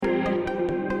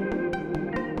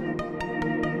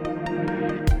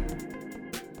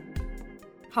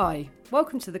Hi,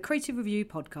 welcome to the Creative Review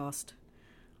podcast.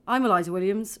 I'm Eliza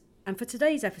Williams, and for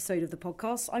today's episode of the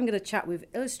podcast, I'm going to chat with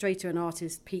illustrator and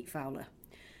artist Pete Fowler.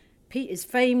 Pete is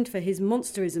famed for his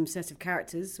monsterism set of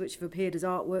characters, which have appeared as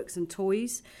artworks and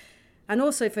toys, and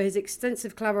also for his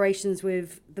extensive collaborations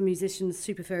with the musicians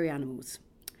Super Furry Animals.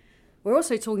 We're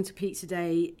also talking to Pete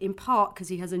today, in part because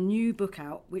he has a new book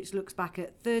out, which looks back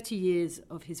at 30 years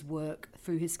of his work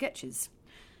through his sketches.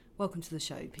 Welcome to the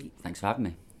show, Pete. Thanks for having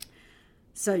me.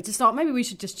 So to start, maybe we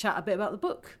should just chat a bit about the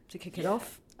book to kick it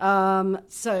off.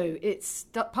 So it's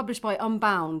published by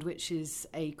Unbound, which is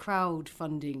a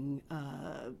crowdfunding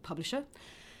publisher.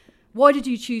 Why did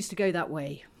you choose to go that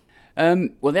way?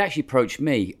 Well, they actually approached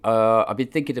me. I've been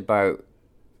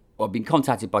I've been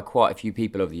contacted by quite a few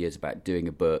people over the years about doing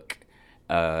a book,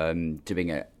 doing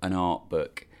an art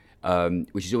book,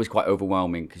 which is always quite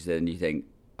overwhelming because then you think,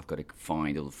 I've got to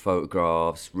find all the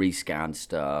photographs, rescan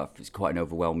stuff. It's quite an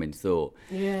overwhelming thought.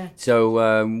 Yeah.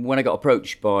 So when I got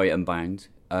approached by Unbound,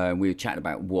 we were chatting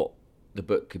about what the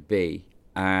book could be.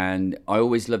 And I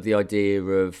always loved the idea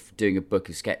of doing a book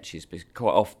of sketches because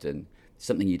quite often,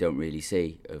 something you don't really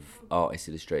see of artists,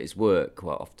 illustrators' work.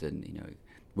 Quite often,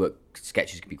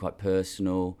 sketches can be quite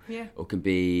personal, or can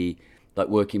be like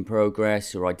work in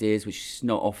progress or ideas, which is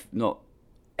not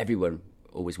everyone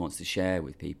always wants to share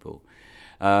with people.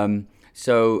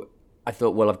 So I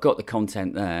thought, well, I've got the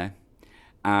content there,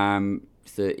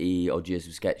 30 odd years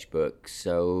of sketchbooks,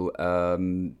 so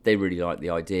they really liked the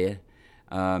idea.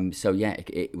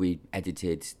 We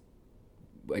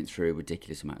went through a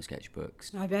ridiculous amount of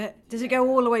sketchbooks. I bet. Does it go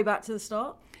all the way back to the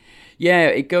start? Yeah,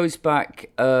 it goes back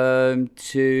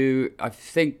to, I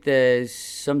think there's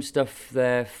some stuff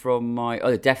there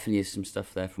there definitely is some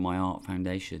stuff there from my art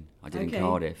foundation I did in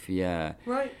Cardiff, yeah.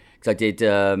 Right. Because I did...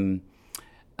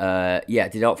 I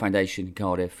did Art Foundation in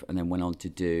Cardiff and then went on to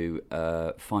do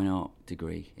a fine art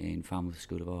degree in Falmouth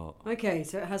School of Art. Okay,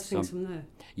 so it has things from there.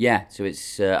 Yeah, so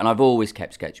it's... and I've always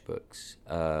kept sketchbooks.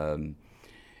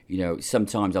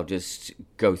 Sometimes I'll just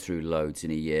go through loads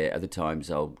in a year. Other times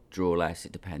I'll draw less.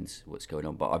 It depends what's going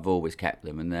on. But I've always kept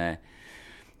them. And they're,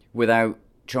 without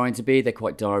trying to be, they're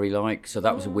quite diary-like. So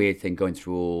that was a weird thing, going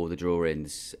through all the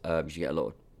drawings. Because you get a lot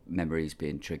of memories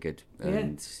being triggered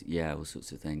and all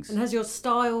sorts of things. And has your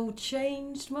style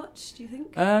changed much, do you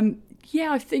think?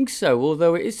 I think so,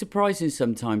 although it is surprising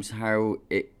sometimes how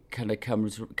it kind of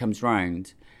comes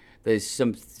round. There's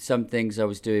some things I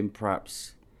was doing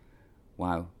perhaps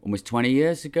almost 20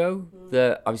 years ago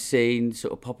that I've seen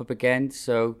sort of pop up again,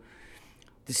 so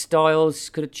the styles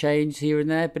could have changed here and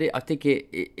there, but I think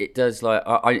it does. Like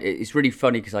it's really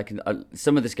funny because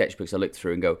some of the sketchbooks I look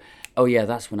through and go, oh yeah,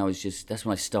 that's when I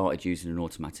started using an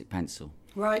automatic pencil.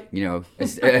 Right.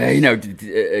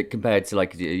 Compared to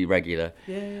like your regular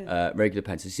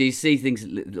pencil. So you see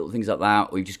little things like that,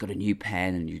 or you've just got a new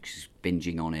pen and you're just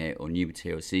binging on it, or new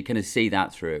material. So you kind of see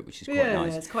that through it, which is quite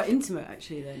nice. Yeah, it's ququite intimate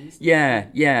actually then, isn't it?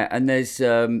 Yeah. And there's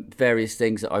various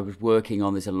things that I was working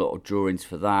on. There's a lot of drawings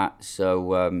for that.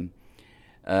 So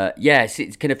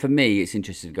it's kind of, for me, it's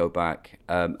interesting to go back.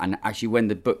 And actually, when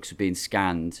the books were being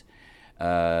scanned,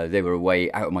 they were away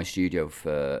out of my studio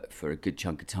for a good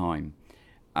chunk of time.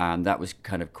 And that was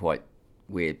kind of quite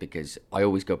weird because I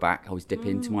always go back, I always dip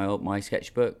into my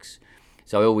sketchbooks.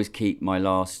 So I always keep my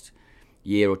last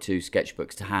year or two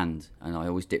sketchbooks to hand, and I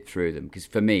always dip through them because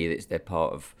for me, they're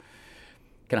part of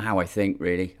kind of how I think,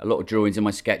 really. A lot of drawings in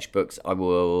my sketchbooks, I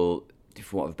will,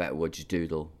 for want of a better word, just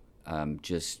doodle,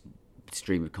 just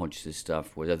stream of consciousness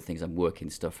stuff, whereas other things I'm working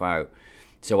stuff out.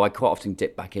 So I quite often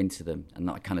dip back into them,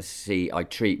 and I kind of I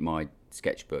treat my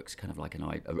sketchbooks kind of like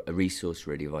a resource,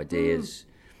 really, of ideas.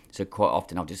 So quite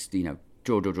often I'll just,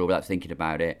 draw without thinking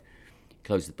about it,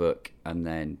 close the book, and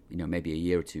then, maybe a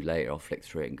year or two later I'll flick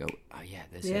through it and go, oh yeah,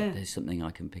 there's something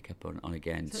I can pick up on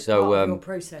again. So part of your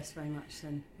process very much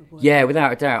then? Yeah,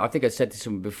 without a doubt. I think I said to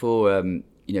someone before,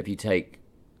 if you take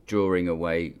drawing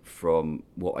away from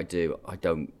what I do,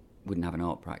 wouldn't have an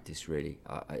art practice really.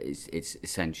 It's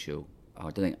essential. I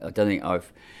don't think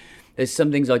there's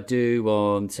some things I do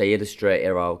on, say,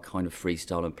 Illustrator. I'll kind of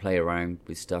freestyle and play around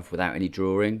with stuff without any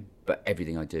drawing. But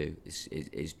everything I do is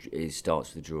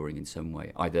starts with a drawing in some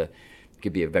way. Either it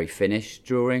could be a very finished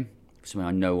drawing, something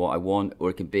I know what I want,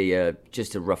 or it can be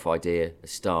just a rough idea, a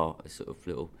start, a sort of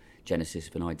little genesis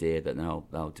of an idea that then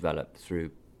I'll develop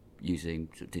through using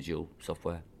sort of digital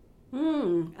software.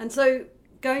 And so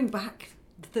going back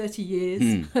 30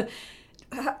 years.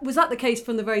 Was that the case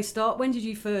from the very start? When did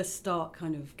you first start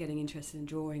kind of getting interested in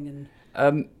drawing?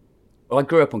 And well, I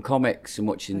grew up on comics and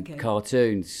watching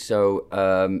cartoons. So,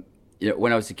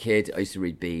 when I was a kid, I used to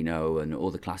read Beano and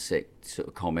all the classic sort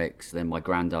of comics. Then my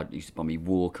granddad used to buy me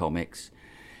war comics.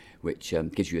 which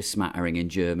gives you a smattering in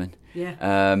German.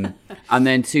 Yeah. And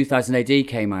then 2000 AD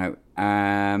came out,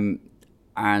 and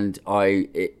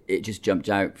it just jumped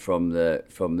out from the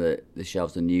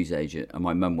shelves of the newsagent, and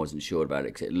my mum wasn't sure about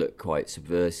it because it looked quite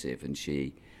subversive, and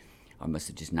I must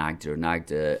have just nagged her,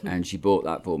 and she bought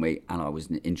that for me, and I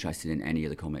wasn't interested in any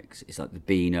of the comics. It's like the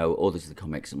Beano, all those are the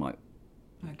comics. I'm like,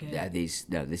 yeah, this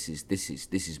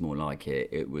is more like it.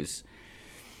 It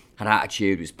had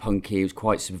attitude, it was punky, it was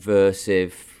quite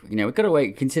subversive. You know, we got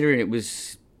away, considering it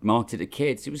was marketed at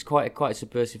kids, it was quite a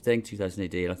subversive thing, 2000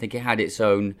 AD, and I think it had its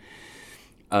own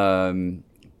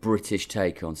British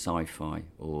take on sci-fi,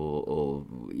 or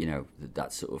you know,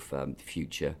 that sort of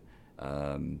future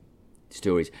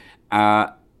stories.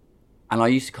 And I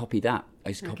used to copy that. I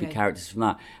used to copy characters from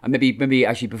that. And maybe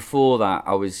actually before that,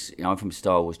 I'm from a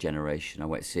Star Wars generation. I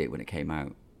went to see it when it came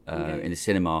out in the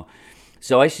cinema.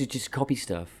 So I used to just copy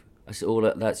stuff.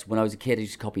 That's when I was a kid. I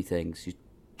used to copy things,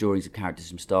 drawings of characters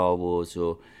from Star Wars,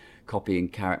 or copying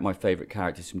my favourite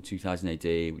characters from 2000 AD,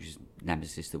 which is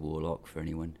Nemesis the Warlock, for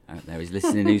anyone out there who's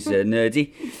listening who's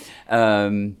nerdy.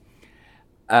 So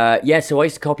I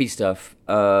used to copy stuff.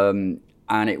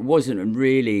 And it wasn't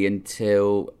really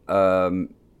until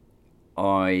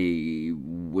I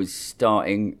was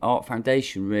starting Art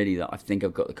Foundation, really, that I think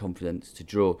I've got the confidence to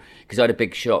draw. Because I had a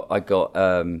big shot. I got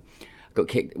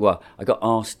kicked. Well, I got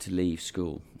asked to leave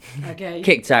school. Okay.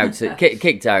 kicked out.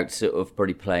 Sort of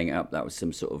probably playing it up. That was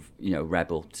some sort of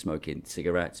rebel smoking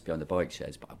cigarettes behind the bike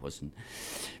sheds, but I wasn't.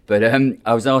 But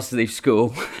I was asked to leave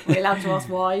school. Are you allowed to ask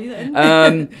why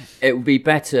then? It would be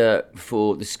better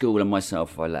for the school and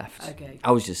myself if I left. Okay.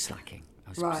 I was just slacking.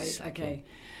 Okay.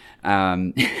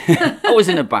 I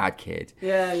wasn't a bad kid.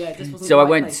 Yeah. Just wasn't. So the I right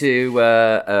went place. to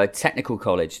a technical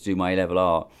college to do my A-level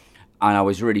art, and I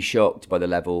was really shocked by the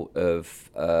level of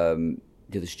the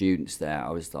other students there. I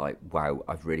was like, wow,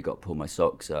 I've really got to pull my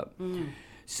socks up.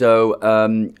 So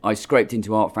I scraped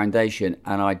into Art Foundation,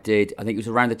 and I think it was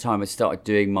around the time I started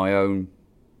doing my own,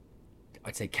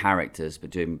 I'd say characters, but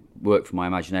doing work for my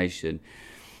imagination.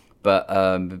 But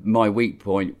my weak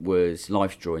point was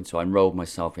life drawing, so I enrolled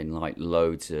myself in like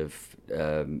loads of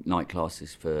night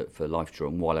classes for life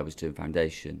drawing while I was doing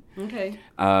Foundation. Okay.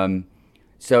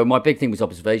 So my big thing was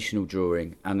observational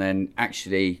drawing, and then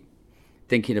actually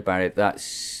thinking about it, I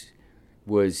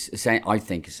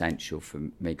think essential for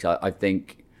me, because I don't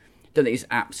think it's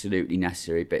absolutely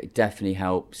necessary, but it definitely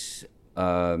helps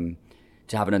to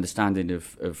have an understanding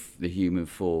of the human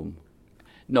form,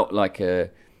 not like a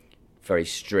very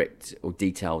strict or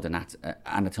detailed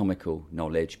anatomical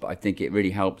knowledge, but I think it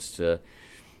really helps to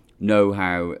know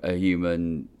how a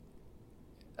human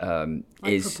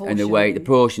is, and the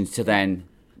proportions to then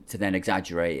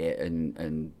exaggerate it,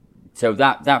 and so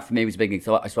that for me was a big thing.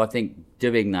 So I think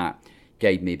doing that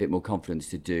gave me a bit more confidence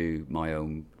to do my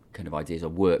own kind of ideas or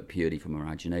work purely from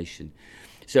imagination.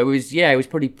 So it was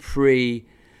pretty pre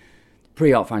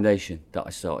Art Foundation that I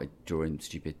started drawing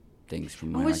stupid things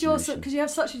from my imagination. Because you have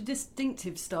such a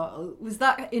distinctive style, was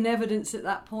that in evidence at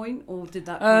that point, or did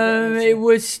that? It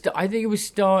was. I think it was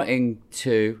starting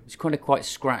to. It's kind of quite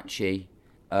scratchy,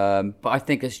 but I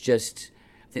think that's just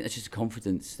a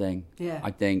confidence thing. Yeah.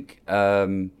 I think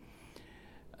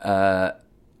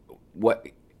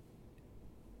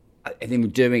I think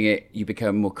with doing it, you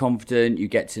become more confident. You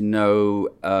get to know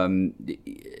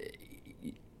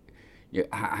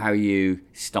how you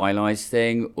stylize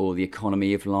thing, or the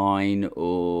economy of line,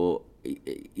 or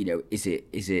is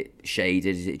it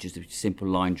shaded? Is it just a simple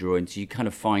line drawing? So you're kind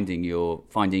of finding your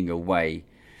way,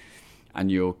 and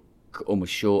your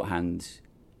almost shorthand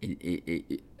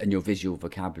and your visual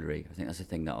vocabulary. I think that's the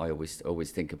thing that I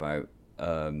always think about.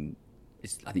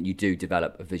 I think you do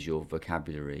develop a visual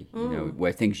vocabulary,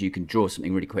 where things you can draw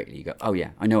something really quickly. You go, oh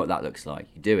yeah, I know what that looks like.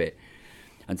 You do it,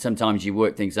 and sometimes you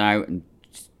work things out, and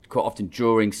quite often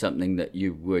drawing something that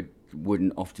you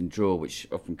wouldn't often draw, which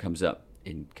often comes up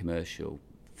in commercial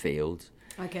fields.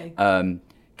 Okay. Can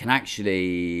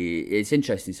actually, it's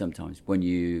interesting sometimes when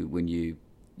you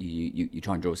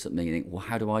try and draw something and think, well,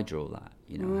 how do I draw that?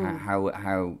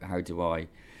 How do I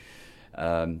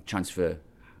transfer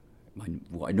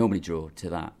what I normally draw to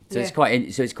that? So it's quite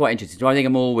interesting. So I think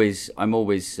I'm always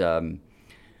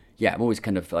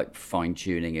kind of like fine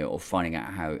tuning it, or finding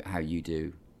out how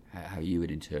you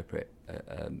would interpret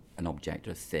an object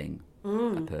or a thing,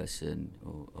 a person,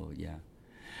 or yeah.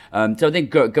 So I think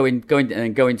going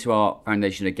to Art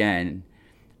Foundation again,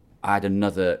 I had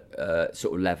another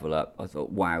sort of level up. I thought,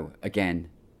 wow, again,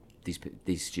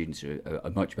 these students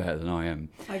are much better than I am.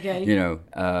 Okay.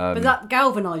 But that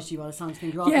galvanised you by the sounds of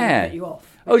things, rather than get you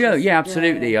off. Oh no, yeah,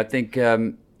 absolutely. Yeah. I think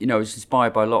I was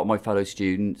inspired by a lot of my fellow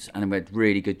students, and we had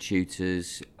really good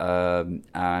tutors.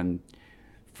 And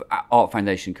Art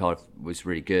Foundation card was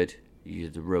really good. You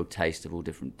had a real taste of all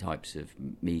different types of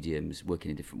mediums,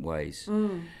 working in different ways.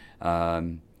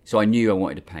 So I knew I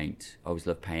wanted to paint. I always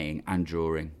loved painting and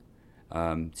drawing.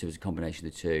 So it was a combination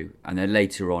of the two. And then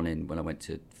later on, when I went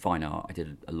to fine art, I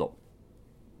did a lot.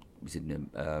 I was in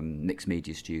the mixed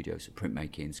media studios, so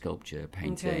printmaking, sculpture,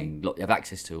 painting. You have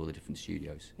access to all the different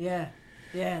studios. Yeah,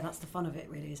 that's the fun of it,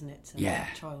 really, isn't it?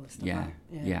 Try all this stuff out.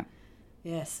 Yeah.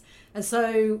 Yes. And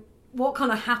so, what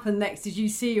kind of happened next? Did you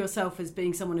see yourself as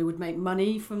being someone who would make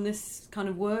money from this kind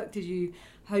of work? Did you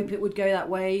hope it would go that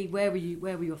way? Where were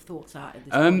your thoughts at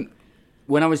this point?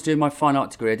 When I was doing my fine art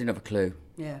degree, I didn't have a clue.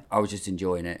 Yeah. I was just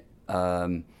enjoying it.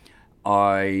 Falmouth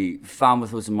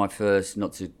was my first,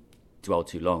 not to dwell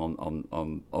too long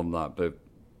on that, but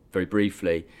very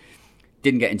briefly,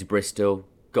 didn't get into Bristol,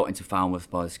 got into Falmouth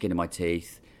by the skin of my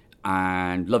teeth,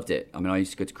 and loved it. I mean, I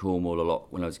used to go to Cornwall a lot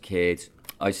when I was a kid.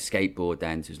 I used to skateboard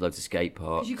then, so there was loads of skate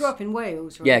parks. Because you grew up in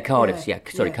Wales, right? Yeah, Cardiff.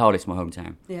 Cardiff's my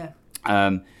hometown. Yeah.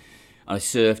 I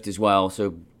surfed as well,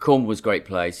 so Cornwall was a great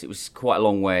place. It was quite a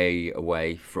long way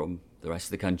away from the rest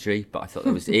of the country, but I thought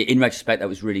that was, in retrospect, that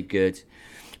was really good.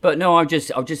 But no, I'm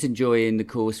just enjoying the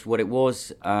course for what it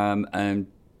was, and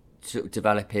sort of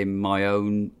developing my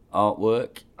own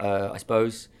artwork, I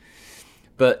suppose.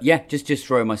 But yeah, just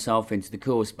throwing myself into the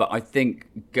course. But I think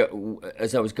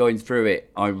as I was going through it,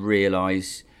 I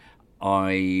realised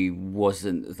I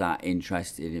wasn't that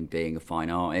interested in being a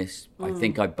fine artist. I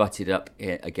think I butted up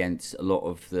against a lot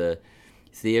of the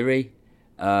theory.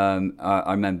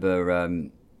 I remember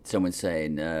someone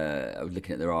saying, I was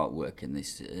looking at their artwork and I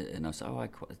was like, I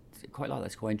quite like that.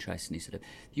 It's quite interesting. He said, have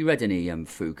you read any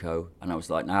Foucault? And I was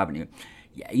like, no, I haven't. He went,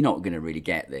 yeah, you're not going to really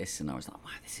get this. And I was like,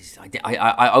 wow, this is.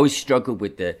 I always struggled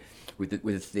with the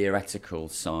theoretical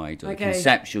side or the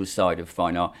conceptual side of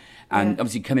fine art, and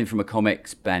obviously coming from a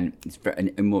comics bent, it's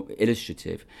very more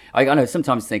illustrative. I know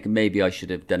sometimes think maybe I should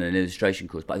have done an illustration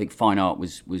course, but I think fine art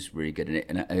was really good in it,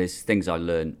 and there's things I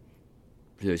learned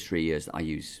for those 3 years that I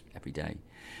use every day.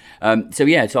 So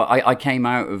I came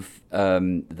out of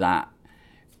that.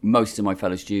 Most of my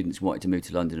fellow students wanted to move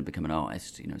to London and become an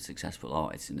artist, a successful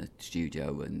artist in a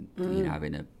studio and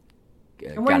having a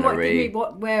gallery.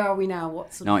 Where are we now?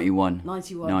 What's 91.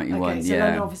 91. Okay, so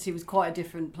London obviously was quite a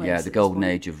different place. Yeah, the golden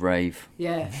age of rave.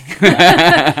 Yeah.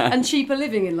 And cheaper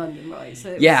living in London, right?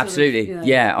 So absolutely.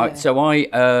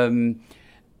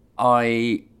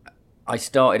 I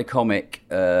started a comic,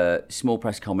 small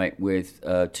press comic with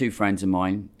two friends of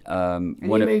mine. And you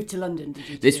moved to London, did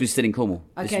you? This was still in Cornwall.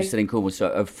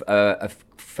 So a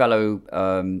fellow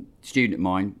student of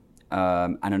mine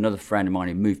and another friend of mine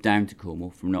who moved down to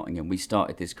Cornwall from Nottingham, we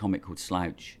started this comic called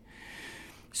Slouch.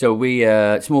 So we,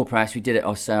 small press, we did it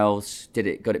ourselves, got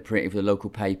it printed for the local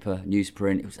paper,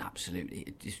 newsprint.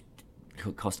 It just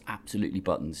cost absolutely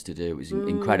buttons to do. It was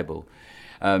incredible.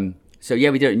 So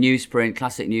we did a newsprint,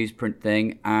 classic newsprint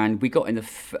thing, and we got in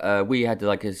we had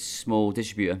like a small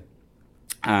distributor.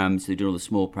 So they did all the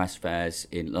small press fairs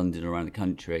in London around the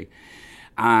country.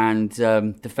 And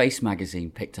the Face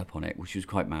magazine picked up on it, which was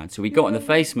quite mad. So we got in the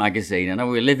Face magazine, and we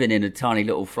were living in a tiny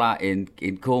little flat in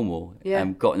Cornwall,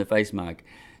 and got in the Face mag.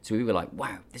 So we were like,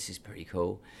 wow, this is pretty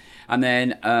cool. And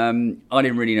then I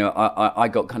didn't really know. I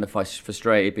got kind of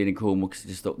frustrated being in Cornwall because I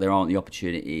just thought there aren't the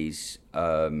opportunities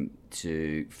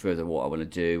to further what I want to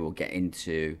do or get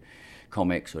into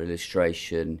comics or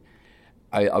illustration.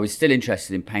 I was still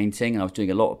interested in painting, and I was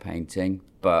doing a lot of painting,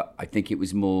 but I think I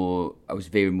was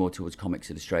veering more towards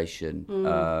comics illustration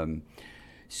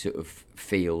sort of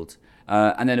field.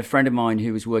 And then a friend of mine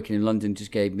who was working in London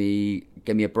just gave me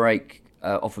a break,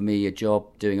 offered me a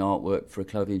job doing artwork for a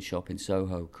clothing shop in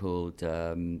Soho called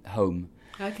Home.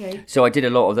 Okay. So I did a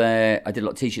lot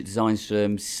of t-shirt designs for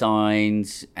them,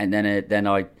 signs, and then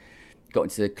I got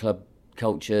into the club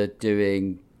culture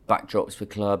doing backdrops for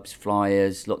clubs,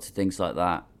 flyers, lots of things like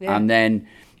that. Yeah. And then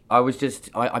I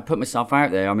put myself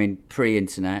out there. I mean,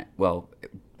 pre-internet,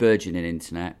 burgeoning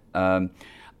internet. And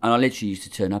I literally used to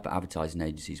turn up at advertising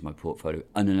agencies in my portfolio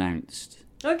unannounced.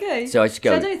 Okay. So I just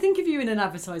go. So I don't think of you in an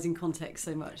advertising context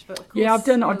so much, but of course. Yeah, I've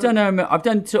done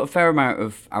sort of a fair amount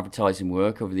of advertising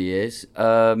work over the years.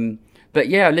 But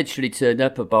yeah, I literally turned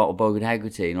up at Bartle Bogan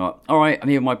Hegarty and like, all right, I'm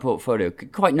here with my portfolio.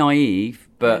 Quite naive,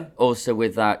 but also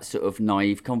with that sort of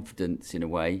naive confidence in a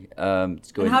way. And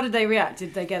how did they react?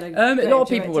 Did they get a lot of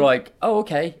people were like, oh,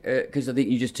 okay, because I think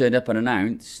you just turned up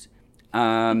unannounced.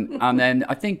 And then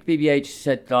I think BBH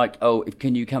said like, oh,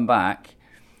 can you come back?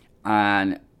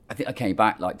 And I think I came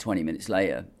back like 20 minutes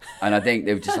later. And I think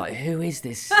they were just like, who's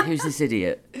this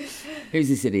idiot? Who's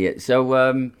this idiot?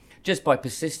 So just by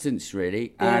persistence,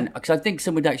 really, and because I think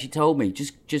someone actually told me,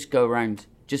 just go around,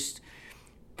 just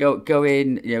go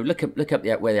in, look up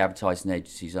where the advertising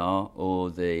agencies are or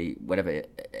the whatever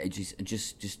agencies, and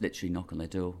just literally knock on their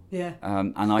door. Yeah.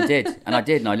 And I did,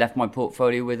 and I left my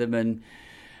portfolio with them, and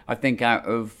I think out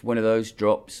of one of those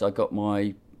drops, I got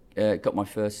my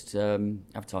first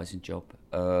advertising job.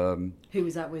 Who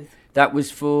was that with? That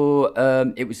was for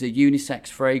it was a unisex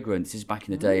fragrance. This is back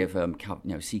in the day of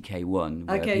CK1,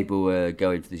 where people were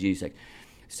going for the unisex.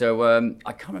 So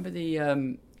I can't remember the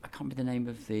name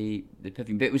of the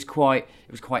perfume, but it was quite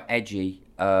edgy,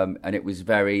 and it was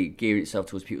very gearing itself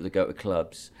towards people that go to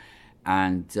clubs,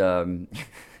 and you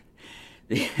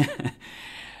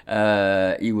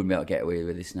wouldn't be able to get away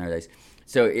with this nowadays.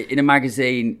 So in a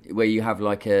magazine where you have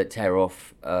like a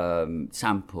tear-off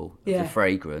sample of the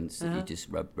fragrance that you just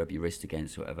rub your wrist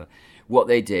against or whatever, what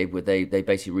they did was they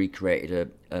basically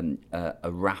recreated a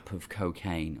wrap of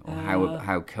cocaine, or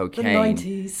how cocaine...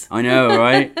 The 90s. I know,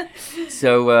 right?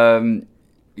 So,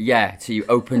 so you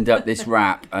opened up this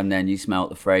wrap and then you smelt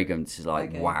the fragrance. It's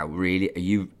like, wow, really? Are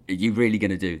you really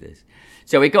going to do this?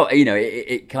 So it got,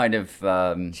 it kind of...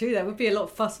 True, there would be a lot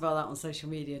of fuss about that on social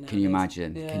media nowadays. Can you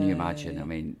imagine? Yeah, Can you imagine? yeah. I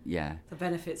mean, yeah. The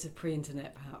benefits of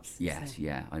pre-internet, perhaps. Yes,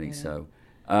 so, I think so.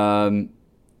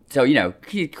 So,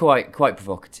 quite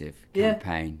provocative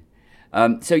campaign.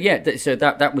 So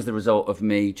that was the result of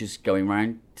me just going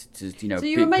around to So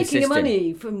you were making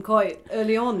money from quite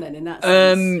early on then, in that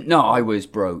sense? No, I was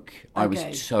broke. I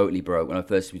was totally broke. When I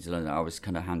first moved to London, I was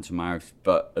kind of hand to mouth.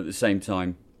 But at the same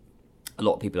time, a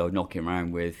lot of people I was knocking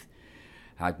around with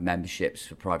had memberships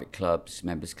for private clubs,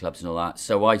 members clubs and all that.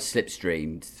 So I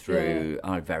slipstreamed through.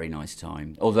 I had a very nice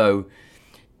time. Although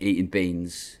eating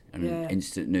beans and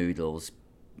instant noodles,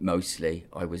 mostly,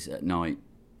 I was at night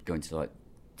going to like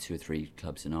 2 or 3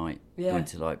 clubs a night, going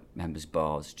to like members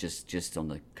bars, just on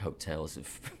the coattails of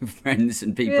friends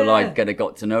and people I kind of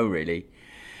got to know, really.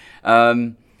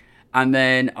 And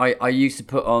then I used to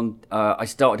put on, I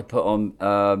started to put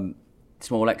on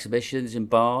small exhibitions in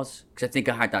bars, because I think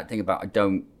I had that thing about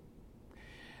I'm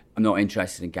not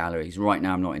interested in galleries. Right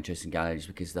now I'm not interested in galleries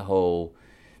because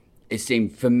it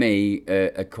seemed for me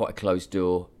quite a closed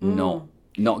door,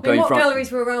 not going what from...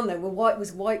 galleries were around there?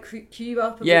 Was White Cube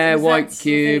up? Was White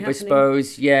Cube, I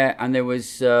suppose, and there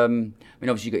was,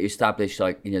 obviously you got your established,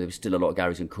 there was still a lot of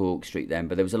galleries in Cork Street then,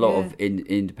 but there was a lot of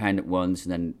independent ones,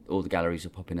 and then all the galleries are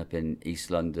popping up in East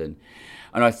London.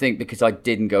 And I think because I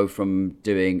didn't go from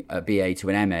doing a BA to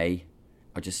an MA,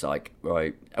 I just I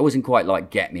wasn't quite like,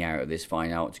 get me out of this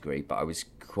fine art degree, but I was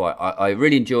I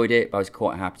really enjoyed it, but I was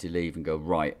quite happy to leave and go,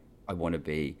 right, I want to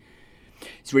be...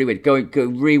 It's really weird. Go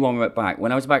rewind back.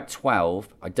 When I was about 12,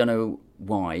 I don't know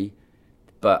why,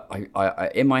 but I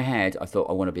in my head, I thought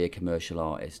I want to be a commercial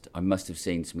artist. I must have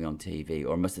seen something on TV,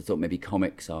 or I must have thought maybe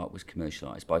comics art was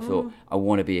commercialised, but I thought I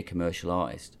want to be a commercial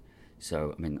artist.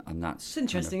 So, and that's... It's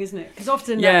interesting, isn't it? Because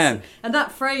often and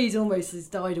that phrase almost has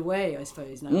died away, I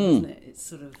suppose, now, hasn't it? It's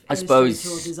sort of illustrator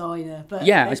or designer. But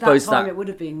I suppose that time it would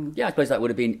have been... Yeah, I suppose it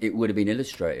would have been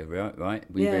illustrator, right?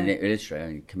 We've been an illustrator,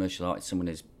 and commercial art, someone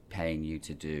is paying you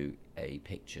to do a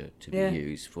picture to be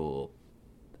used for...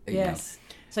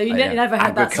 So you never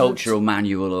had that agricultural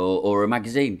manual or a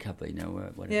magazine cover,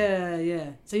 whatever.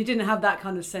 Yeah. So you didn't have that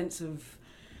kind of sense of,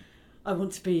 I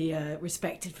want to be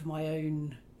respected for my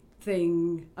own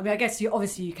thing. I mean, I guess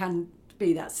you can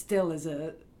be that still as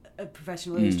a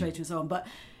professional illustrator and so on, but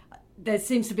there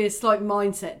seems to be a slight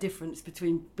mindset difference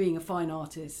between being a fine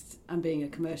artist and being a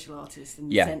commercial artist in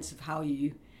the sense of how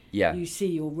you see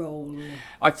your role.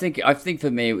 I think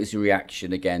for me it was a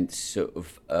reaction against sort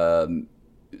of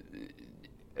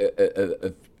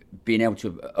being able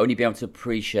to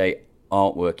appreciate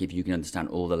artwork if you can understand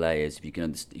all the layers, if you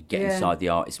can get inside the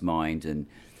artist's mind and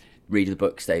read the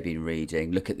books they've been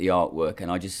reading, look at the artwork.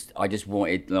 And I just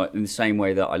wanted, like, in the same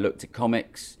way that I looked at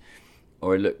comics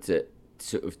or I looked at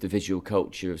sort of the visual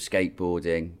culture of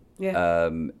skateboarding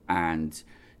and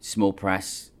small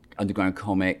press, underground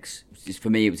comics. Just for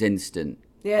me, it was instant.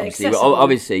 Yeah,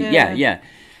 obviously,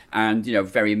 and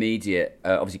very immediate.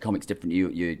 Obviously, comics different.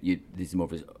 You there's more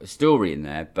of a story in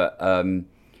there, but for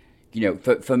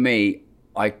me,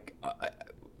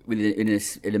 in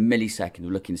a millisecond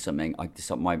of looking at something,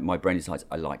 my brain decides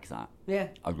I like that. Yeah,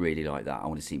 I really like that. I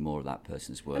want to see more of that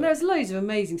person's work. And there was loads of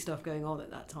amazing stuff going on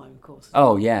at that time, of course.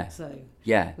 Oh yeah. So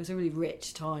it was a really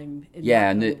rich time.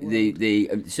 And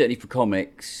the certainly for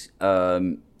comics, I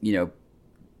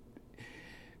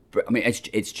mean,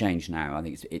 it's changed now. I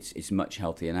think it's much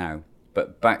healthier now.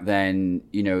 But back then,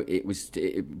 it was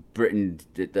Britain.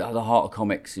 The heart of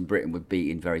comics in Britain were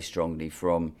beaten very strongly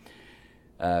from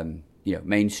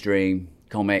mainstream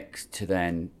comics to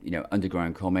then,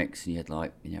 underground comics. And you had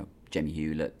like, Jamie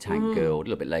Hewlett, Tank Girl, a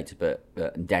little bit later,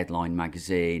 but Deadline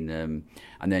magazine.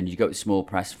 And then you go to small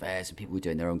press fairs and people were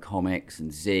doing their own comics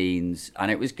and zines.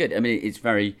 And it was good. I mean, it's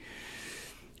very,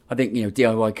 I think,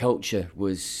 DIY culture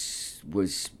was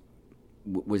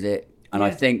it. And I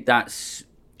think that's,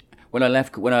 when I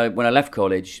left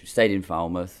college, stayed in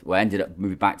Falmouth. Well, I ended up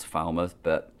moving back to Falmouth,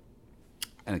 but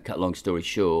cut a long story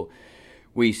short,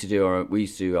 we used to do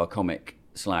our comic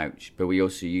Slouch, but we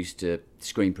also used to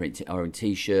screen print our own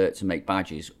T-shirts and make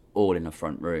badges all in the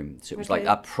front room. So it was like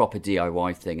a proper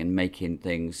DIY thing, and making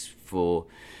things on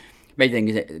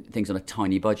a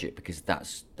tiny budget, because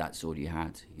that's all you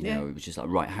had. It was just like,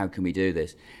 right, how can we do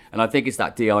this? And I think it's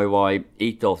that DIY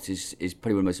ethos is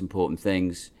probably one of the most important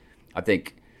things. I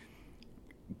think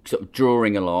sort of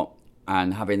drawing a lot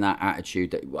and having that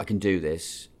attitude that I can do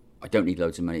this. I don't need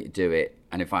loads of money to do it.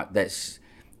 And in fact, let's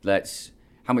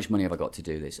how much money have I got to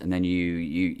do this? And then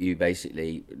you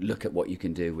basically look at what you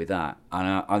can do with that.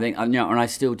 And I think, and I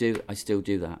still do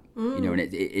that. And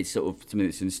it's sort of something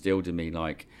that's instilled in me,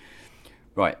 like,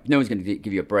 right, no one's going to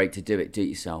give you a break to do it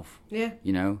yourself. Yeah.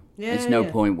 There's no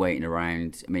point waiting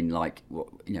around. I mean, like,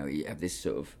 you have this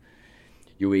sort of,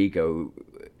 your ego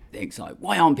thinks like,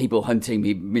 why aren't people hunting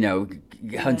me,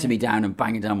 hunting me down and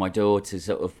banging down my door to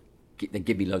sort of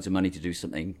give me loads of money to do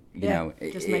something,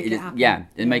 just make it happen.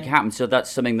 Make it happen. So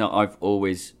that's something that I've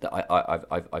always,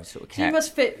 I've sort of kept.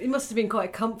 So it must have been quite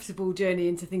a comfortable journey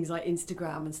into things like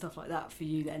Instagram and stuff like that for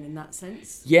you then, in that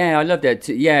sense. Yeah, I loved it.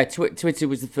 Twitter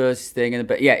was the first thing,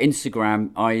 but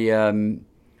Instagram. I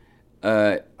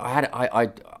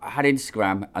had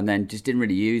Instagram and then just didn't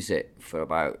really use it for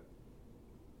about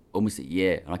almost a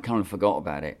year, and I kind of forgot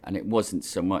about it, and it wasn't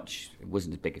as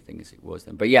big a thing as it was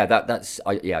then. But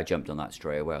I jumped on that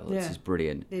straight away. This is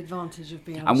brilliant. The advantage of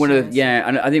being able to share.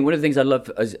 And I think one of the things I love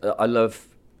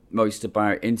most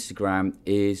about Instagram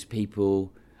is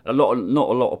people. Not a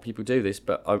lot of people do this,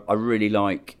 but I really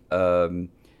like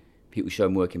people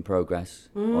showing work in progress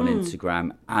on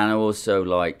Instagram, and I also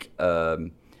like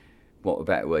what a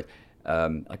better word.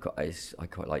 I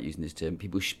quite like using this term.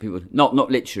 People not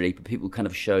literally, but people kind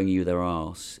of showing you their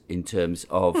arse in terms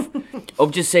of of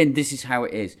just saying this is how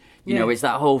it is. It's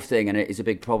that whole thing, and it is a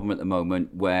big problem at the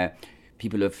moment where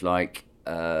people have like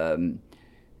almost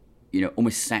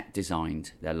set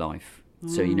designed their life.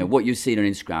 So what you're seeing on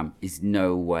Instagram is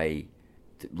no way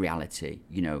reality.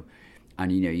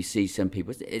 And you see some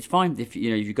people. It's fine if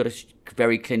you've got a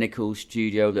very clinical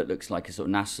studio that looks like a sort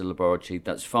of NASA laboratory.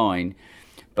 That's fine,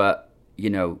 but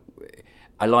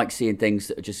I like seeing things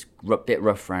that are just a bit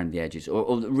rough around the edges,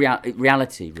 or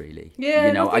reality really.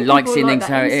 Yeah, I like seeing things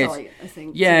how it is. I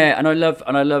think. Yeah, and I love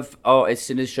artists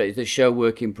and illustrators that show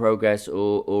work in progress,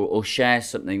 or share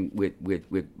something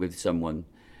with someone,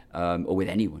 or with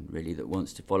anyone really that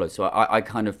wants to follow. So I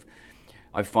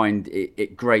find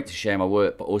it great to share my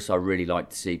work, but also I really like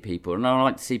to see people, and I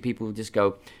like to see people just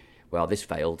go, well, this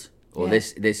failed. Or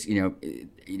this this didn't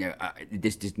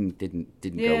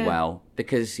go well,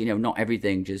 because not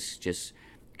everything just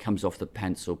comes off the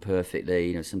pencil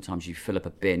perfectly. Sometimes you fill up a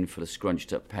bin full of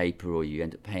scrunched up paper, or you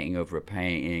end up painting over a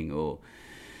painting, or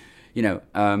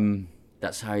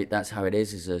that's how it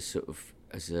is as a sort of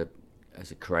as a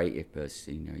creative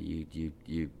person.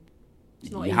 You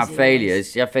have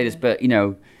failures, but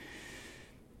your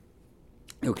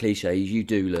cliches, you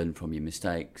do learn from your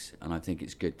mistakes, and I think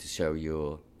it's good to show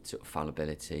your sort of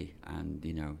fallibility, and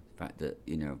the fact that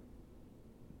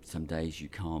some days you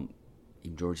can't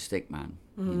even draw a stick man,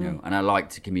 and I like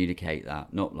to communicate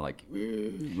that, not like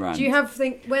rant. Do you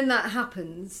when that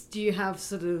happens, do you have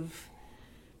sort of,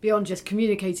 beyond just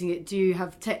communicating it, do you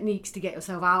have techniques to get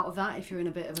yourself out of that if you're in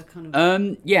a bit of a kind of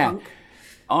funk?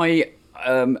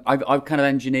 I've kind of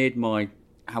engineered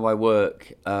how I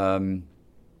work to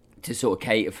sort of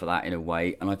cater for that in a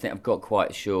way, and I think I've got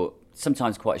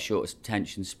sometimes quite a short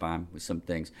attention span with some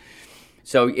things.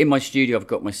 So in my studio, I've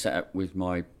got my setup with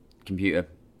my computer,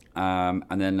 and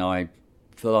then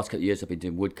for the last couple of years, I've been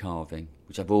doing wood carving,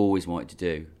 which I've always wanted to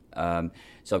do. So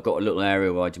I've got a little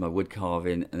area where I do my wood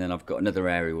carving, and then I've got another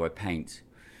area where I paint.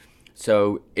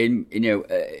 So in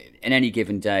any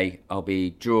given day, I'll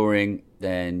be drawing,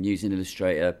 then using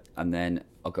Illustrator, and then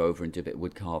I'll go over and do a bit of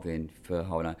wood carving for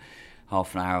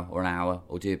half an hour or an hour,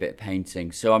 or do a bit of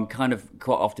painting. So I'm kind of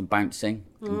quite often bouncing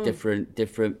from different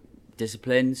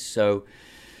disciplines. So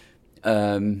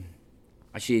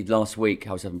actually last week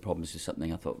I was having problems with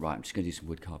something. I thought, right, I'm just going to do some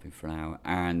wood carving for an hour.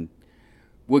 And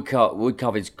wood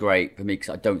carving is great for me because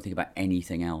I don't think about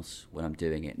anything else when I'm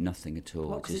doing it, nothing at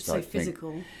all. Because it's so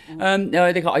physical.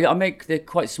 No, they're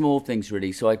quite small things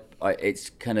really. So it's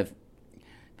kind of,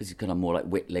 This is kind of more like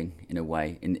whittling in a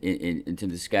way, in terms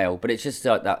of the scale. But it's just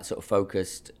like that sort of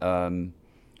focused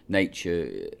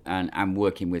nature and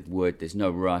working with wood. There's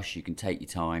no rush. You can take your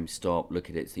time, stop,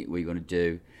 look at it, think what you're going to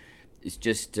do. It's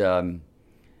just, it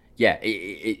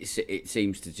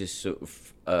seems to just sort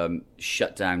of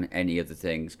shut down any other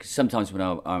things. Because sometimes when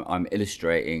I'm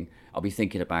illustrating, I'll be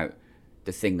thinking about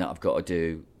the thing that I've got to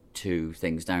do, 2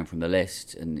 things down from the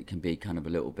list, and it can be kind of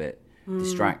a little bit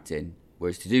distracting.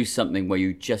 Whereas to do something where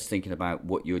you're just thinking about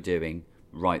what you're doing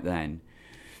right then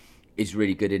is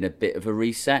really good in a bit of a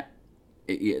reset.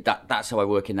 That's how I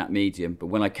work in that medium. But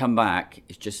when I come back,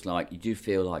 it's just like you do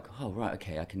feel like, oh, right,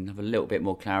 okay, I can have a little bit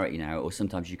more clarity now. Or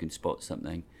sometimes you can spot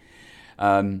something.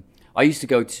 I used to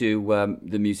go to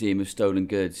the Museum of Stolen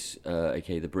Goods,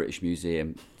 aka the British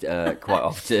Museum, quite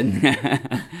often.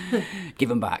 Give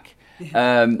them back.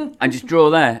 And just draw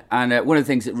there. And one of the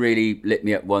things that really lit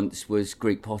me up once was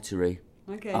Greek pottery.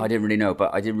 Okay. I didn't really know,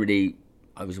 but I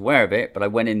was aware of it, but I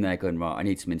went in there going, right, I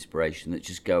need some inspiration. Let's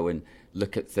just go and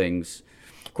look at things.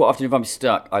 Quite often if I'm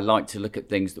stuck, I like to look at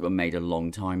things that were made a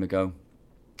long time ago.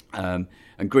 And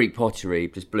Greek pottery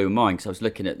just blew my mind because I was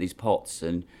looking at these pots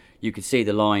and you could see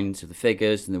the lines of the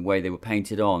figures and the way they were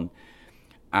painted on.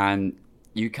 And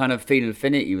you kind of feel an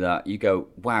affinity with that. You go,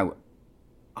 wow,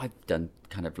 I've done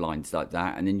kind of lines like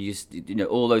that. And then you just,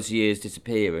 all those years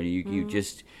disappear and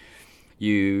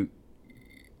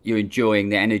you're enjoying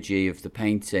the energy of the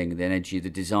painting, the energy of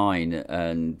the design,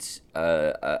 and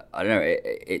I don't know.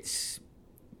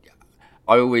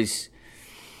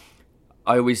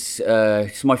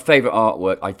 So my favourite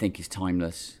artwork, I think, is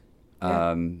timeless.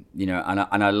 Yeah.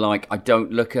 I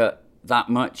don't look at that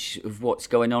much of what's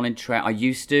going on in trend. I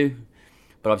used to,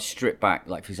 but I've stripped back.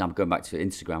 Like, for example, going back to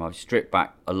Instagram, I've stripped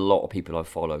back a lot of people I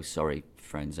follow. Sorry,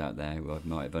 friends out there who I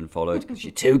might have unfollowed because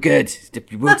you're too good.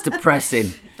 Your work's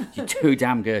depressing. You're too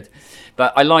damn good.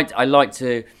 But I like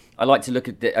to look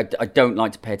at I don't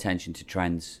like to pay attention to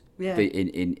trends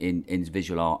in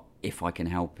visual art if I can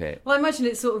help it. Well, I imagine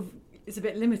it's a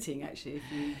bit limiting actually.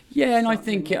 I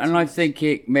think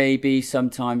it maybe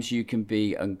sometimes you can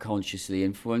be unconsciously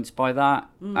influenced by that.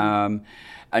 And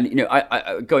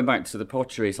I going back to the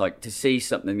pottery, it's like to see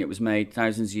something that was made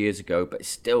thousands of years ago, but it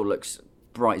still looks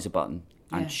bright as a button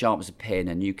and sharp as a pin,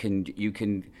 and you can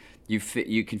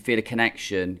feel a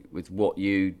connection with what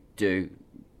you do,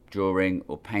 drawing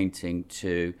or painting,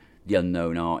 to the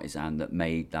unknown artisan that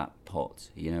made that pot.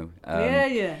 And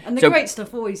the great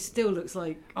stuff always still looks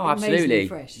like amazingly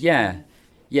fresh. Yeah.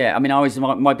 I mean, I was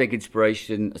my big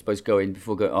inspiration, I suppose,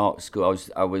 before going to art school.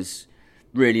 I was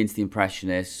really into the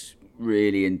Impressionists,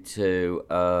 really into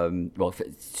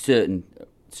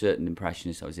certain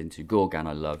Impressionists I was into. Gorgan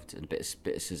I loved, and a bit of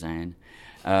Cézanne.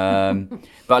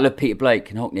 But I love Peter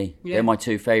Blake and Hockney. Yeah. They're my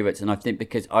 2 favourites, and I think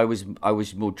because I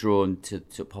was more drawn to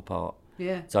pop art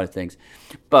side of things.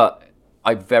 But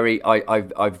I very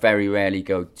rarely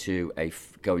go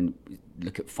and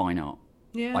look at fine art.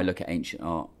 Yeah. I look at ancient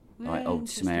art, like old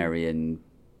Sumerian,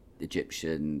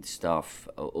 Egyptian stuff,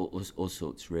 all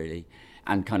sorts really,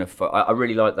 and kind of I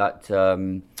really like that.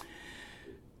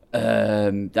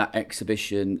 That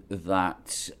exhibition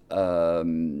that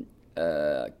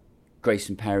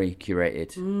Grayson Perry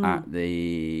curated at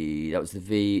was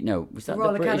that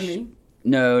Royal the British Academy?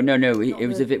 No.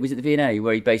 Was it the V&A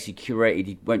where he basically curated?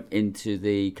 He went into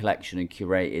the collection and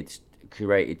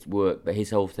curated work, but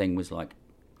his whole thing was like.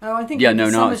 Oh, I think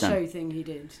the summer show thing he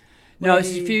did. No, it's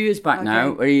a few years back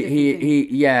now.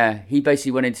 He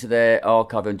basically went into their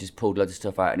archive and just pulled loads of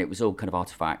stuff out, and it was all kind of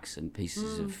artifacts and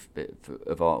pieces of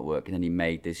artwork, and then he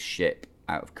made this ship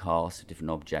out of casts of different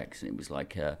objects, and it was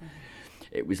like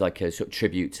a sort of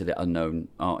tribute to the unknown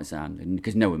artisan, and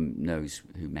because no one knows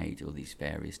who made all these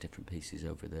various different pieces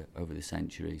over the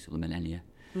centuries or the millennia.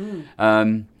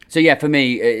 So for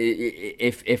me,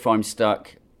 if I'm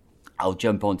stuck, I'll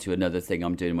jump onto another thing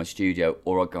I'm doing in my studio,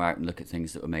 or I'll go out and look at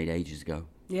things that were made ages ago.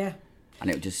 Yeah. And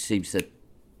it just seems to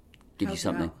give you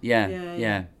something.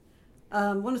 Yeah.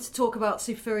 Wanted to talk about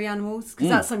super furry animals, because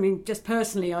that's something just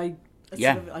personally I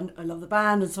love the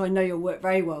band, and so I know your work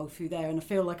very well through there, and I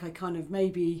feel like I kind of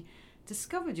maybe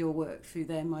discovered your work through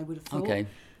them, I would have thought. Okay.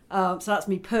 So that's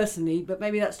me personally, but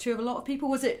maybe that's true of a lot of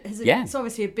people. It's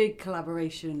obviously a big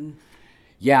collaboration.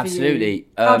 Yeah, absolutely.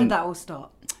 How did that all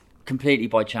start? Completely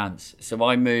by chance. So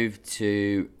I moved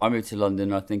to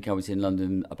London. I think I was in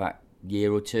London about a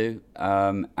year or 2,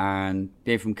 and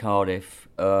being from Cardiff,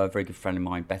 a very good friend of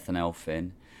mine, Bethan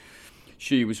Elfin,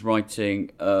 she was writing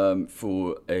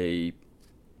for a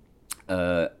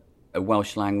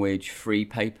Welsh language free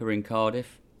paper in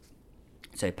Cardiff.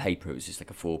 So paper, it was just like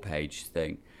a 4-page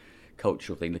thing,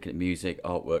 cultural thing, looking at music,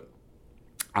 artwork,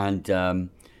 and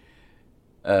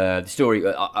the story,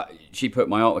 she put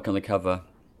my artwork on the cover,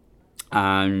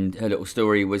 and her little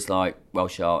story was like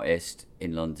Welsh artist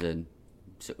in London,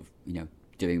 sort of,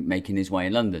 making his way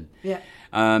in London. Yeah.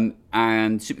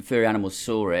 And Super Furry Animals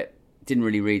saw it, didn't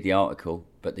really read the article,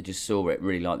 but they just saw it,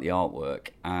 really liked the artwork,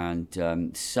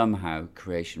 and somehow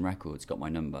Creation Records got my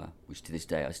number, which to this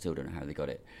day I still don't know how they got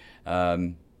it,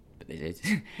 but they did.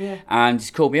 Yeah. And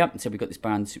just called me up and said, we've got this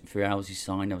band, Super Furry Animals, you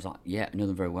signed. I was like, yeah, I know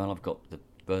them very well, I've got the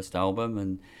first album,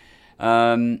 and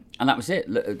that was it,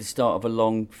 at the start of a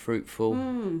long, fruitful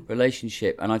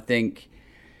relationship. And I think,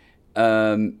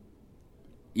 I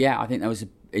think that was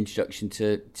an introduction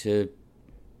to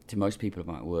most people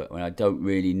about work. I mean, I don't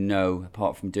really know,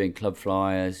 apart from doing club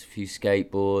flyers, a few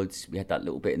skateboards. We had that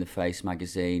little bit in the Face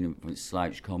magazine,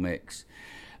 Slouch Comics.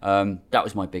 That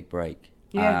was my big break.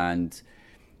 Yeah. And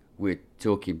we're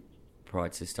talking prior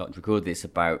to starting to record this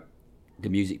about the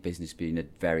music business being a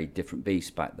very different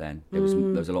beast back then. There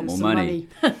was a lot more money.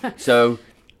 So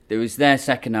there was their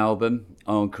second album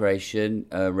on Creation,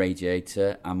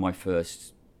 Radiator, and my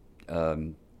first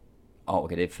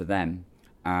artwork I did for them.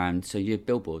 And so you had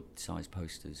billboard-sized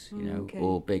posters,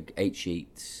 or big 8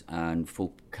 sheets and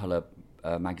full-colour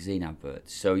magazine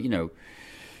adverts. So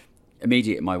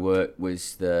immediate in my work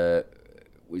was the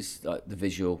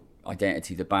visual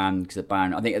identity of the band, because the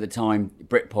band, I think at the time,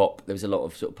 Britpop, there was a lot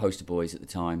of sort of poster boys at the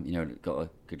time. Got a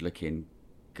good-looking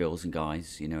girls and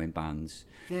guys, in bands.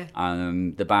 Yeah.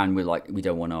 The band were like, we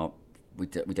don't want our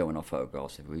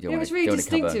photographs. We don't. It was really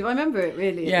distinctive. I remember it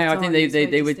really. Yeah, I think they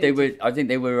were. I think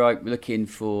they were like looking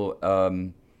for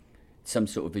some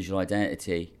sort of visual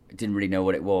identity. Didn't really know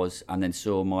what it was, and then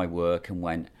saw my work and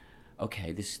went,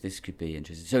 okay, this could be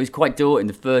interesting. So it was quite daunting.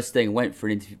 The first thing, went for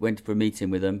a meeting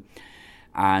with them,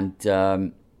 and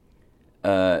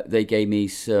they gave me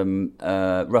some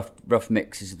rough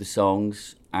mixes of the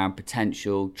songs and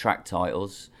potential track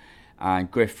titles.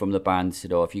 And Griff from the band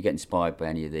said, if you get inspired by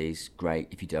any of these, great.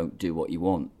 If you don't, do what you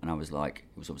want. And I was like,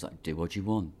 it was always like, do what you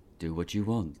want, do what you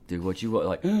want, do what you want.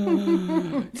 Like,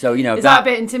 so, Is that a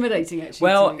bit intimidating, actually?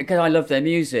 Well, because I love their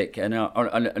music, and the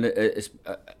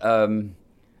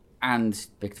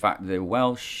fact that they were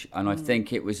Welsh. And I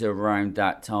think it was around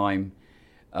that time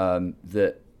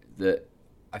that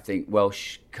I think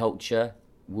Welsh culture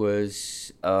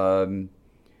was...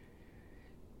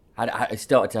 I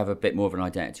started to have a bit more of an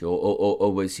identity,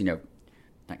 or was,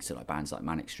 thanks to like bands like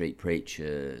Manic Street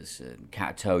Preachers and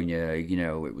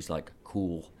Catatonia, it was like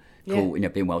cool.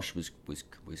 Being Welsh was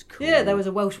cool. Yeah, there was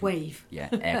a Welsh wave. Yeah,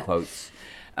 air quotes.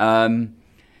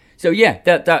 So yeah,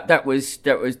 that was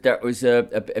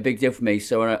a big deal for me.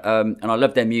 So and I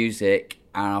loved their music,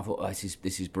 and I thought,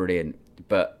 this is brilliant.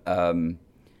 But I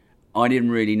didn't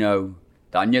really know.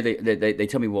 I knew they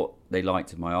told me what they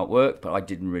liked of my artwork, but I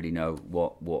didn't really know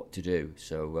what to do.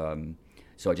 So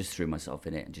I just threw myself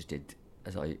in it and just did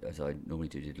as I normally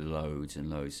do. Did loads and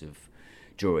loads of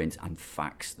drawings and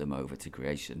faxed them over to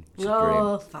Creation. Which is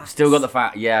brilliant. Fax. Still got the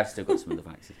fax. Yeah, I've still got some of the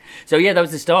faxes. So yeah, that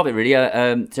was the start of it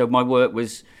really. So my work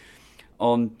was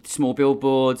on small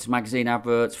billboards, magazine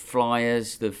adverts,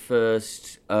 flyers. The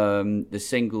first the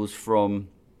singles from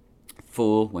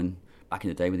 4 when. Back in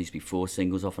the day when there used to be 4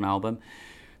 singles off an album.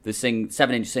 The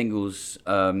 7-inch singles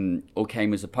all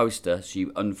came as a poster, so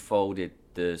you unfolded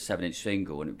the 7-inch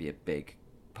single and it'd be a big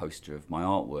poster of my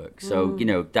artwork. So,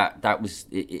 that was,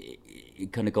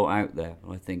 it kind of got out there.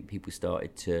 I think people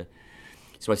started to,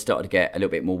 so I started to get a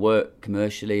little bit more work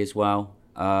commercially as well.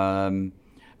 And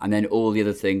then all the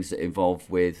other things that involve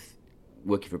with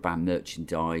working for band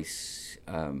merchandise.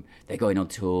 They're going on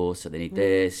tour, so they need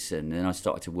this. And then I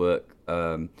started to work...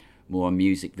 more on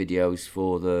music videos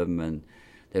for them, and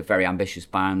they're a very ambitious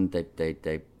band. They did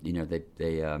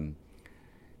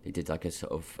like a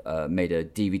sort of made a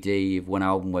DVD of one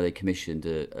album where they commissioned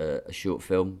a short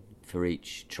film for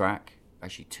each track.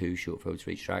 Actually, 2 short films for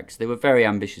each track. So they were a very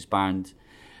ambitious band,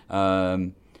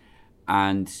 and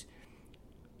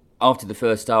after the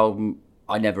first album,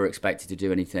 I never expected to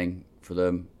do anything for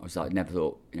them. I was like, never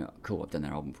thought, cool, I've done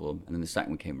their album for them. And then the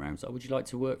second one came around, I was like, would you like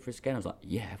to work for us again? I was like,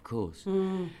 yeah, of course.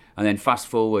 And then fast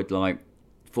forward like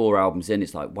 4 albums in,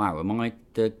 it's like, wow, am I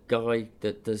the guy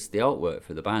that does the artwork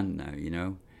for the band now,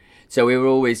 So we were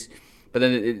always, but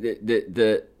then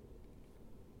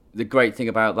the great thing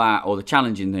about that, or the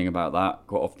challenging thing about that,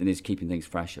 quite often is keeping things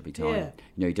fresh every time.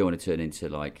 Yeah. You don't want to turn into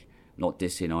like, not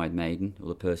dissing Iron Maiden, or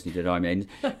the person who did Iron Maiden,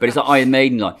 but it's like Iron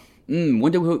Maiden, like,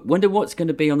 wonder what's going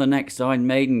to be on the next Iron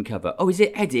Maiden cover. Oh, is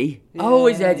it Eddie? Yeah. Oh,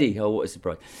 it's Eddie. Oh, what a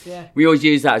surprise. Yeah. We always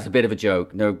use that as a bit of a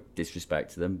joke. No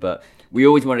disrespect to them, but we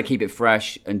always wanted to keep it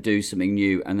fresh and do something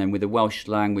new. And then with the Welsh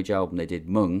language album, they did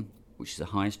Mung, which is the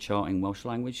highest charting Welsh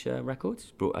language record.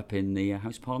 It's brought up in the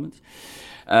House of Parliament.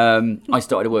 I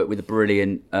started to work with a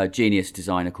brilliant genius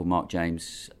designer called Mark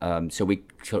James. So we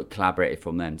sort of collaborated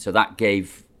from then. So that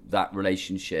gave that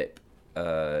relationship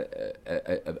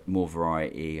more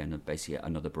variety and basically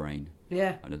another brain.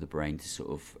 Yeah. Another brain to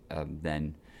sort of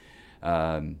then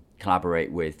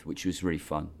collaborate with, which was really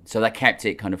fun. So that kept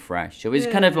it kind of fresh. So it was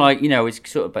kind of like,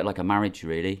 it's sort of a bit like a marriage,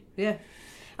 really. Yeah.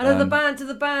 And do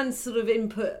the bands sort of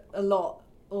input a lot,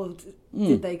 or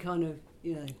did they kind of,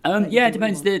 yeah, it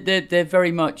depends. They're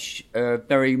very much,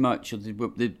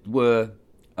 they were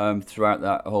throughout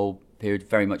that whole period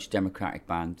very much democratic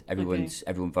band.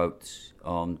 Everyone votes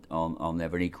on they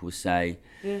have an equal say.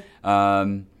 Yeah.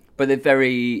 But they're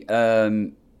very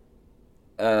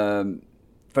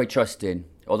very trusting.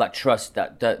 Or that trust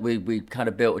that we kind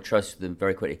of built a trust with them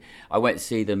very quickly. I went to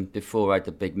see them before I had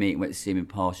the big meeting. Went to see them in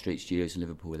Park Street Studios in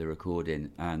Liverpool where they're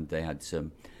recording, and they had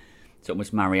some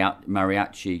almost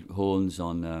mariachi horns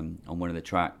on one of the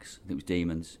tracks. I think it was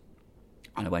Demons,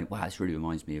 and I went, wow, this really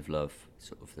reminds me of Love,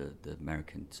 sort of the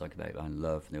American psychedelic band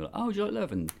Love. And they were like, oh, do you like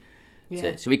Love? And that's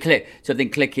it. So we clicked. So I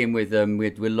think clicking with them, we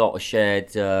had a lot of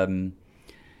shared things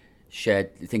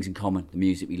in common. The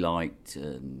music we liked.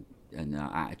 And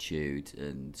our attitude,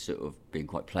 and sort of being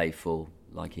quite playful,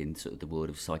 like in sort of the world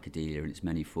of psychedelia in its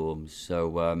many forms.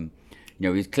 So,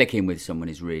 clicking with someone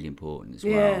is really important as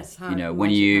well. Yes, when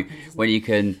you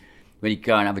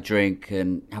go and have a drink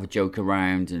and have a joke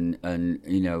around and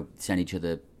send each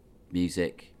other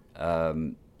music,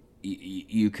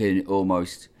 you can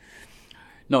almost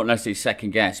not necessarily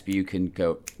second guess, but you can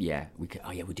go, we'll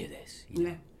do this.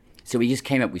 Yeah. So we just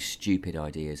came up with stupid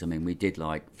ideas. I mean, we did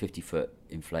like 50-foot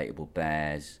inflatable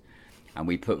bears, and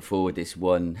we put forward this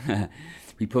one.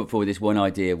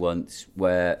 Idea once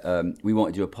where we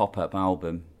wanted to do a pop-up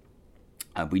album,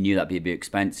 and we knew that'd be a bit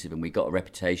expensive, and we got a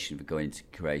reputation for going into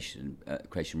Creation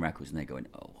Records, and they're going,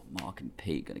 "Oh, Mark and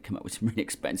Pete going to come up with some really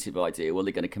expensive idea. What are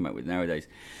they going to come up with nowadays?"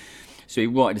 So we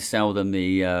wanted to sell them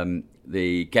the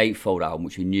gatefold album,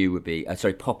 which we knew would be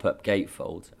pop-up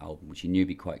gatefold album, which we knew would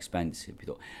be quite expensive. We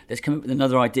thought, let's come up with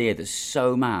another idea that's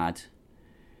so mad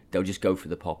they'll just go for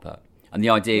the pop-up. And the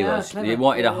idea was clever. They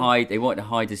wanted to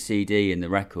hide the CD in the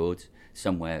record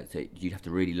somewhere. So you'd have to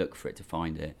really look for it to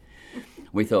find it.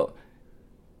 We thought,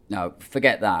 no,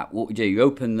 forget that. What we do, you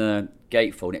open the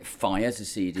gatefold and it fires the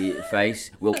CD at your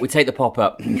face. We take the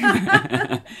pop-up.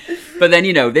 But then,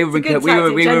 we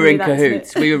were in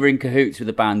cahoots. We were in cahoots with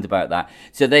the band about that.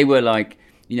 So they were like,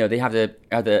 they had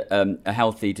a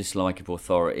healthy dislike of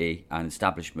authority and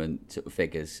establishment sort of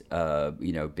figures.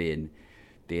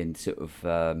 Being sort of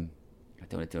I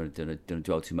don't want to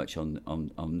dwell too much on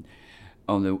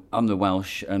the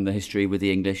Welsh and the history with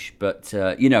the English, but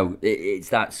it's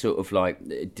that sort of like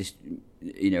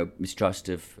mistrust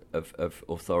of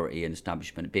authority and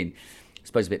establishment, being, I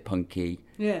suppose, a bit punky.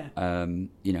 Yeah. Having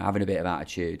a bit of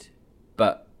attitude,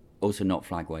 but also not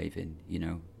flag waving.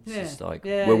 It's just like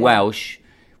we're Welsh,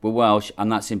 and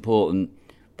that's important,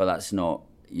 but that's not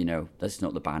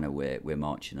the banner we're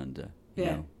marching under.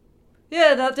 Yeah.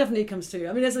 Yeah, that definitely comes through.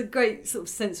 I mean, there's a great sort of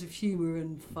sense of humour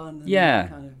and fun. And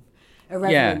kind of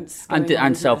irreverence. Yeah,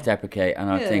 and self-deprecate, and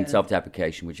I think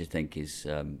self-deprecation, which I think is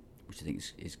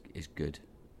good.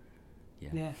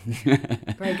 Yeah.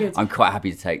 Very good. I'm quite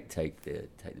happy to take the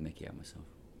mickey out of myself.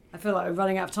 I feel like we're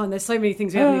running out of time. There's so many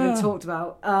things we haven't even talked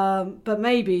about. But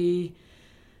maybe,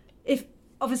 if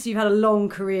obviously you've had a long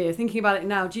career, thinking about it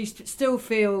now, do you still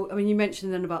feel? I mean, you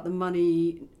mentioned then about the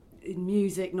money in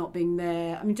music not being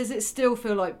there. I mean, does it still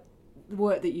feel like the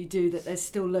work that you do, that there's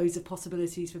still loads of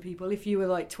possibilities for people? If you were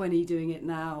like 20 doing it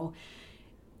now,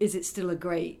 is it still a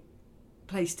great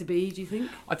place to be, do you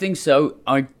think? I think so.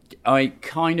 I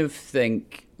kind of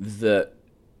think that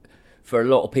for a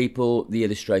lot of people the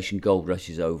illustration gold rush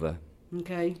is over.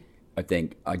 Okay. I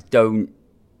think I don't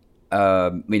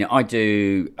I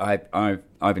do. I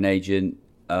have an agent.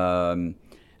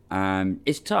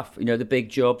 It's tough, the big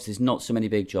jobs. There's not so many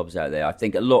big jobs out there. I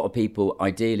think a lot of people,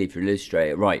 ideally, if you're an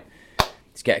illustrator, right,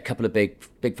 let's get a couple of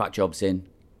big fat jobs in,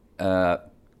 a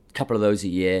couple of those a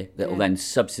year that will then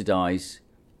subsidise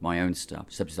my own stuff.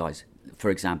 Subsidise, for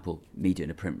example, me doing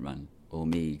a print run, or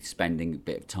me spending a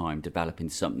bit of time developing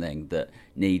something that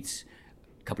needs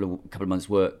a couple of months'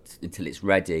 work until it's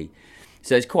ready.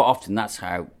 So it's quite often that's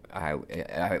how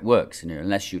it works,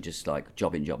 unless you're just like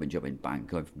jobbing, bang,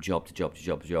 going from job to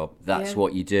job. That's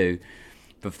what you do.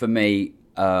 But for me,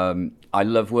 I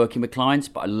love working with clients,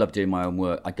 but I love doing my own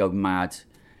work. I'd go mad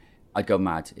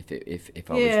if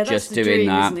I was just doing dream,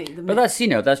 that. But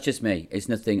that's just me. It's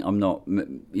nothing. I'm not,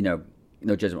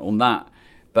 no judgment on that.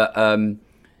 But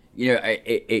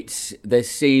there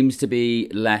seems to be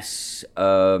less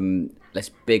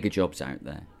bigger jobs out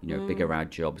there, bigger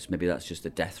ad jobs. Maybe that's just the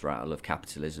death rattle of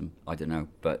capitalism. I don't know,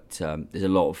 but there's a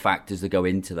lot of factors that go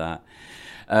into that.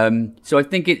 So I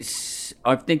think it's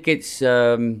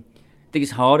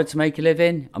harder to make a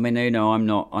living. I mean, I'm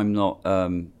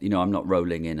not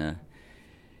rolling in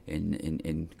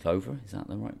clover. Is that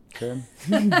the right term?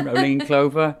 Rolling in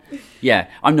clover. Yeah,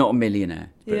 I'm not a millionaire.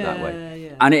 Put it that way.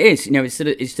 Yeah. And it is.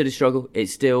 It's still a struggle.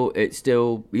 It's still. It's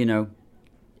still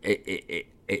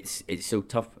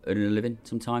tough earning a living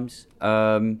sometimes.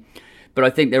 But I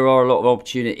think there are a lot of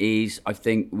opportunities. I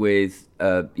think with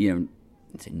now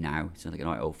it sounds like a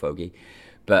nice old fogey,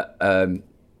 but the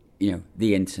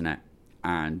internet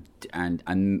and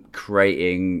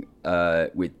creating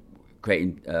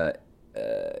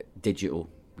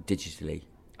digitally,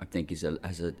 I think has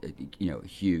a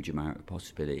huge amount of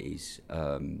possibilities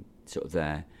sort of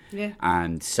there. Yeah.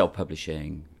 And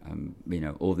self-publishing,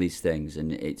 all these things,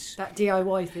 and it's that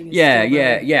DIY thing.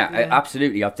 Yeah,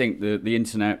 absolutely. I think the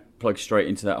internet plugs straight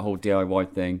into that whole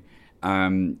DIY thing,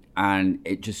 and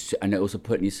it also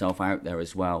putting yourself out there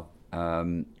as well.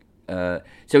 So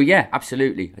yeah,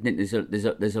 absolutely. I think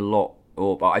there's a lot,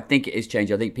 but I think it is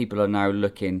changing. I think people are now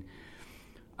looking,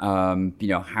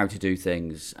 how to do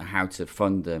things, how to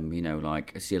fund them.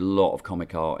 Like I see a lot of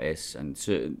comic artists and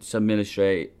some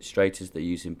illustrators that are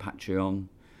using Patreon.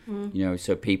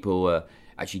 So people are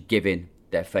actually giving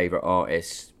their favourite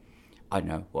artists, I don't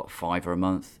know, what, $5 a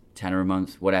month, $10 a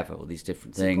month, whatever, all these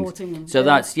different things. Supporting them. So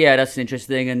that's an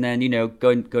interesting. And then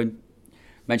going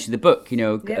mention the book.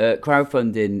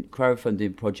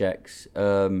 Crowdfunding projects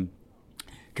can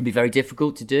be very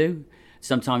difficult to do.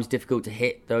 Sometimes difficult to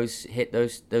hit those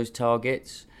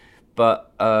targets,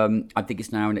 but I think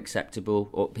it's now unacceptable.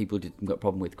 Or people didn't got a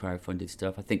problem with crowdfunded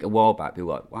stuff. I think a while back people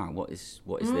were like, "Wow, what is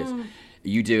this? Are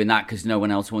you doing that because no one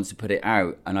else wants to put it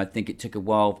out?" And I think it took a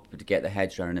while to get their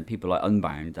heads around. And people like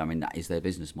Unbound, I mean, that is their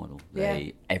business model.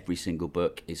 Every single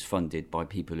book is funded by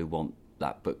people who want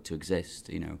that book to exist.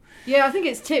 Yeah, I think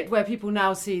it's tipped where people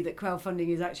now see that crowdfunding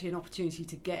is actually an opportunity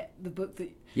to get the book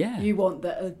that you want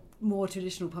that a more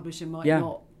traditional publisher might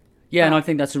not. Yeah, and I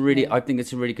think that's a really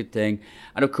good thing.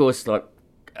 And of course, like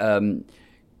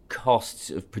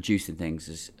costs of producing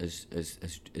things has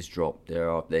dropped. There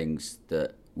are things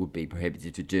that would be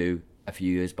prohibited to do a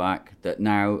few years back that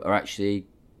now are actually,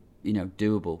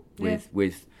 doable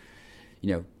with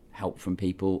help from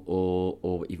people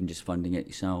or even just funding it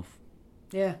yourself.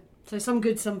 Yeah. So some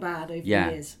good, some bad over the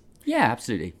years. Yeah,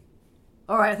 absolutely.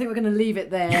 All right, I think we're going to leave it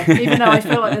there, even though I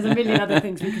feel like there's a million other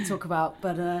things we could talk about.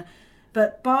 But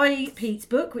buy Pete's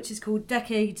book, which is called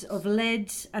Decades of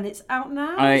Lead, and it's out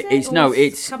now. It's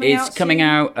coming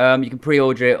out. You can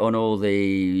pre-order it on all the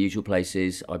usual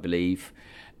places, I believe,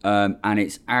 and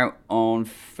it's out on late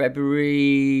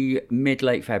February.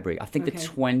 I think the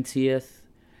 20th.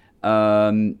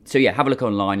 So yeah, have a look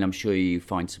online. I'm sure you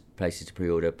find some places to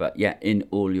pre-order. But yeah, in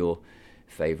all your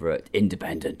favourite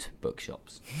independent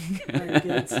bookshops. Very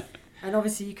good. And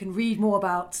obviously you can read more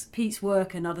about Pete's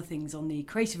work and other things on the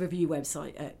Creative Review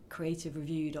website at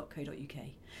creativereview.co.uk.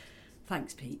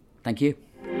 Thanks, Pete. Thank you.